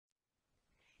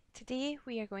Today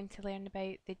we are going to learn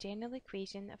about the general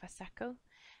equation of a circle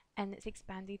in its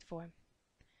expanded form.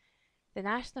 The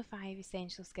national 5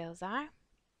 essential skills are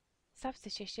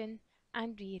substitution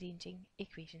and rearranging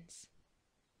equations.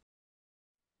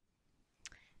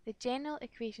 The general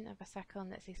equation of a circle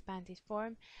in its expanded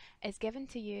form is given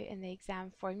to you in the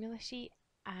exam formula sheet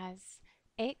as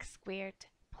x squared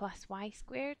plus y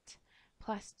squared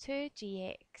plus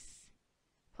 2gx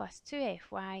plus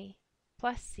 2fy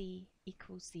plus c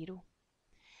equals 0.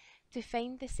 To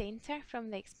find the centre from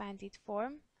the expanded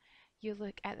form, you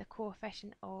look at the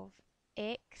coefficient of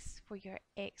x for your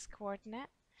x coordinate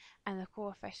and the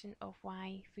coefficient of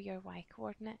y for your y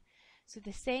coordinate. So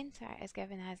the centre is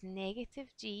given as negative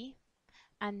g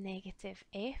and negative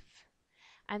f,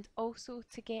 and also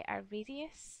to get our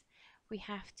radius we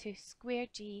have to square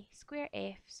g, square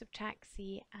f, subtract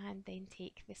c, and then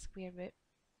take the square root.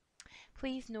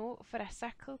 Please note, for a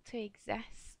circle to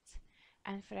exist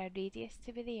and for a radius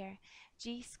to be there,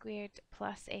 g squared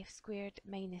plus f squared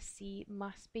minus c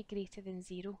must be greater than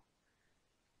 0.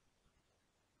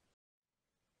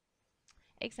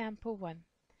 Example 1.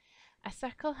 A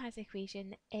circle has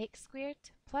equation x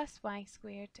squared plus y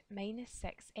squared minus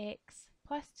 6x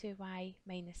plus 2y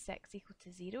minus 6 equal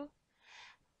to 0.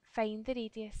 Find the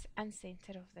radius and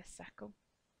centre of this circle.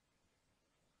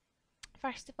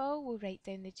 First of all, we'll write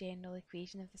down the general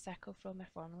equation of the circle from our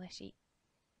formula sheet.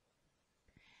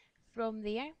 From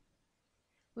there,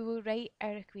 we will write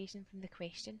our equation from the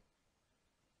question.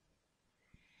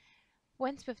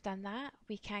 Once we've done that,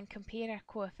 we can compare our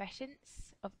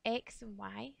coefficients of x and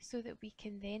y so that we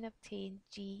can then obtain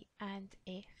g and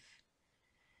f.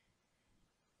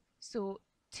 So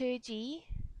 2g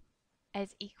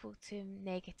is equal to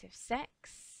negative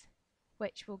 6,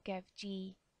 which will give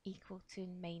g equal to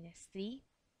minus 3.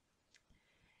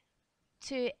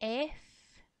 2f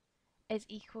is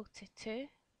equal to 2,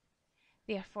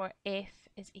 therefore f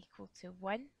is equal to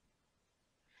 1,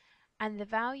 and the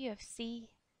value of c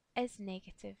is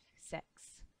negative 6.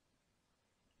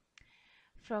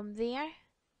 From there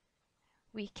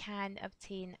we can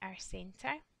obtain our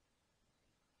centre.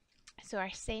 So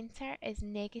our centre is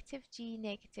negative g,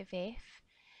 negative f.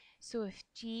 So if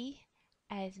g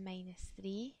is minus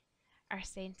 3, our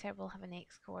centre will have an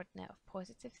x coordinate of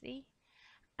positive 3,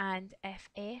 and if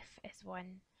f is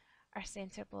 1, our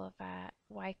centre will have a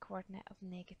y coordinate of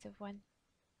negative 1.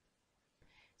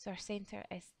 So our centre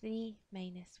is 3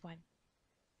 minus 1.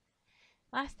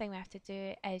 Last thing we have to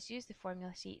do is use the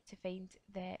formula sheet to find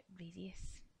the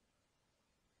radius.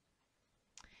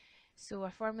 So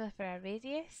our formula for our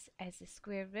radius is the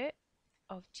square root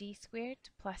of g squared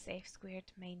plus f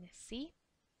squared minus c.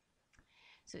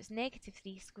 So it's negative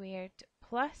 3 squared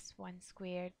plus 1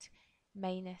 squared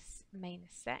minus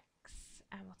 6,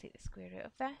 and we'll take the square root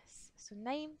of this. So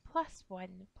 9 plus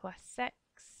 1 plus 6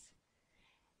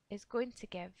 is going to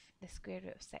give the square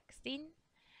root of 16,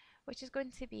 which is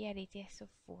going to be a radius of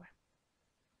 4.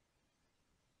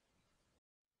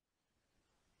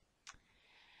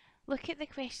 Look at the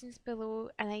questions below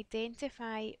and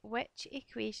identify which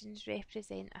equations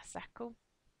represent a circle.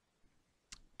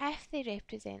 If they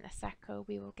represent a circle,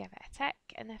 we will give it a tick,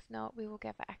 and if not, we will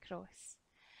give it a cross.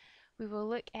 We will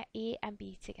look at A and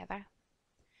B together.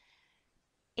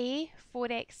 A,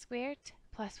 4x squared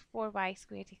plus 4y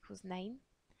squared equals 9.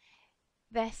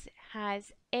 This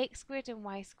has x squared and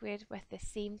y squared with the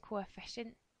same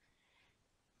coefficient.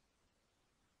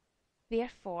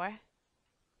 Therefore,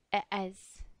 it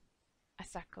is a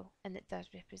circle, and it does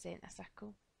represent a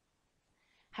circle.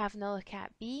 Having a look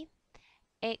at B,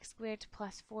 x squared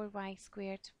plus 4y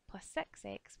squared plus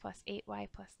 6x plus 8y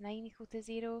plus 9 equal to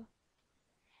 0.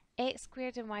 X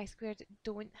squared and y squared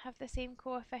don't have the same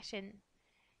coefficient,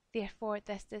 therefore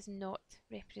this does not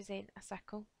represent a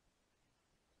circle.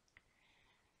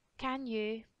 Can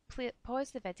you pause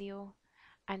the video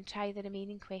and try the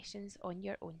remaining questions on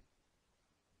your own?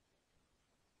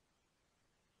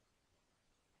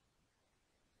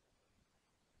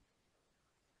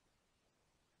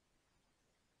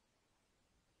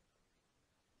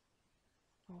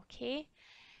 Okay,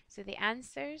 so the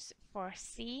answers for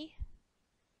C,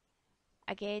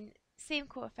 again, same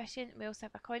coefficient, we also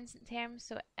have a constant term,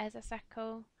 so it is a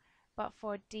circle, but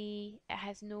for D, it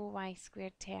has no y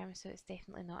squared term, so it's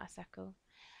definitely not a circle.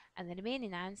 And the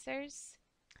remaining answers,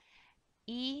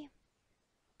 E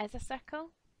is a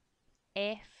circle,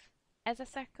 F is a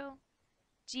circle,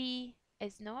 G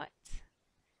is not,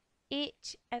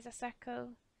 H is a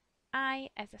circle, I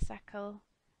is a circle,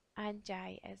 and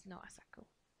J is not a circle.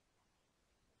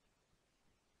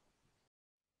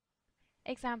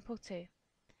 Example 2.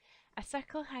 A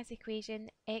circle has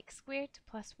equation x squared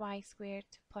plus y squared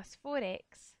plus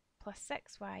 4x plus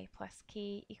 6y plus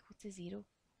k equal to 0.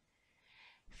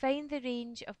 Find the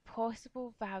range of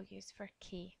possible values for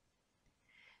k.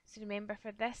 So remember,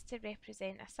 for this to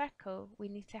represent a circle, we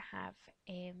need to have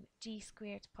g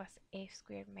squared plus f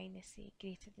squared minus c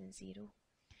greater than 0.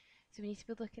 So we need to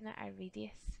be looking at our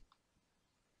radius.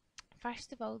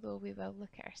 First of all, though, we will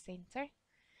look at our centre,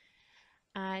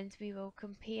 and we will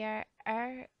compare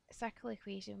our circle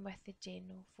equation with the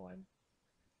general form.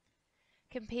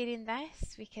 Comparing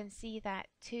this, we can see that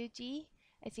 2g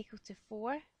is equal to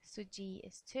 4, so g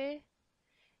is 2.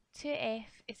 2f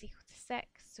is equal to 6,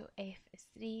 so f is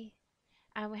 3.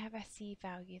 And we have a c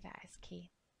value, that is k.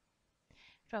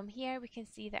 From here, we can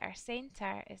see that our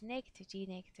centre is negative g,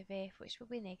 negative f, which will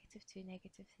be negative 2,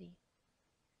 negative 3.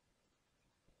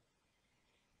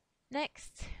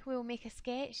 Next, we will make a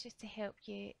sketch just to help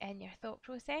you in your thought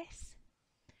process.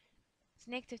 So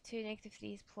negative 2, negative 3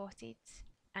 is plotted,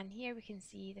 and here we can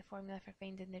see the formula for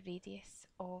finding the radius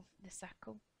of the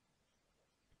circle.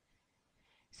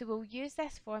 So we'll use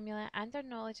this formula and our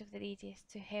knowledge of the radius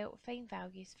to help find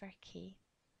values for k.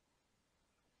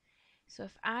 So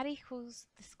if r equals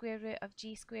the square root of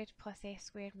g squared plus f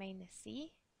squared minus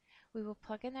c, we will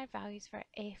plug in our values for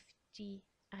f, g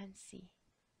and c.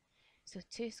 So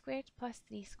 2 squared plus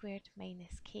 3 squared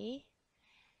minus k.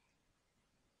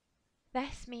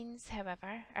 This means,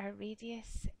 however, our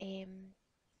radius,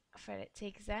 for it to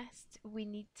exist, we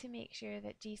need to make sure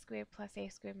that g squared plus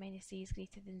f squared minus c is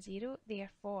greater than 0.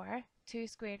 Therefore, 2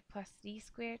 squared plus 3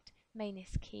 squared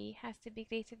minus k has to be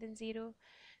greater than 0.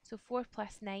 So 4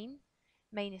 plus 9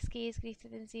 minus k is greater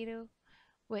than 0,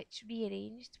 which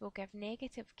rearranged will give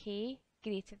negative k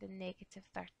greater than negative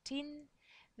 13.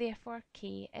 Therefore,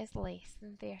 k is less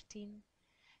than 13.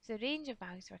 So the range of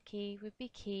values for k would be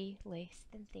k less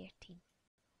than 13.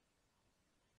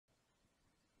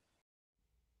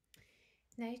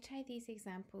 Now try these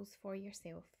examples for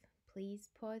yourself. Please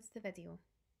pause the video.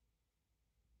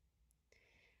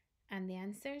 And the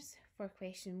answers for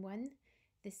question 1,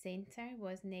 the centre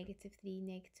was negative 3,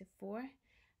 negative 4,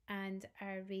 and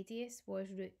our radius was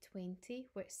root 20,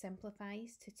 which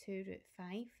simplifies to 2 root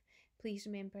 5. Please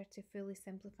remember to fully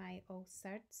simplify all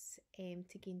surds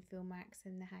to gain full marks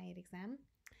in the higher exam.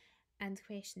 And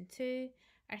question 2,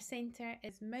 our centre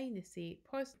is minus 8,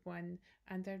 positive 1,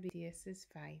 and our radius is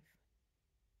 5.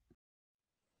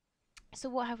 So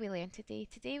what have we learned today?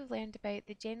 Today we've learned about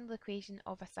the general equation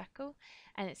of a circle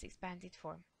and its expanded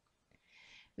form.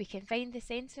 We can find the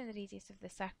centre and the radius of the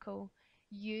circle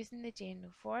using the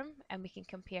general form, and we can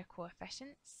compare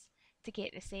coefficients. To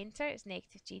get the centre, it's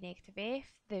negative g, negative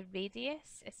f. The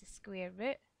radius is the square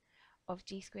root of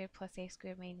g squared plus f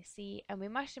squared minus c, and we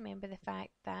must remember the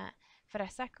fact that for a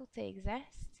circle to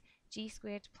exist, g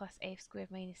squared plus f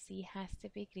squared minus c has to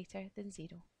be greater than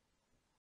 0.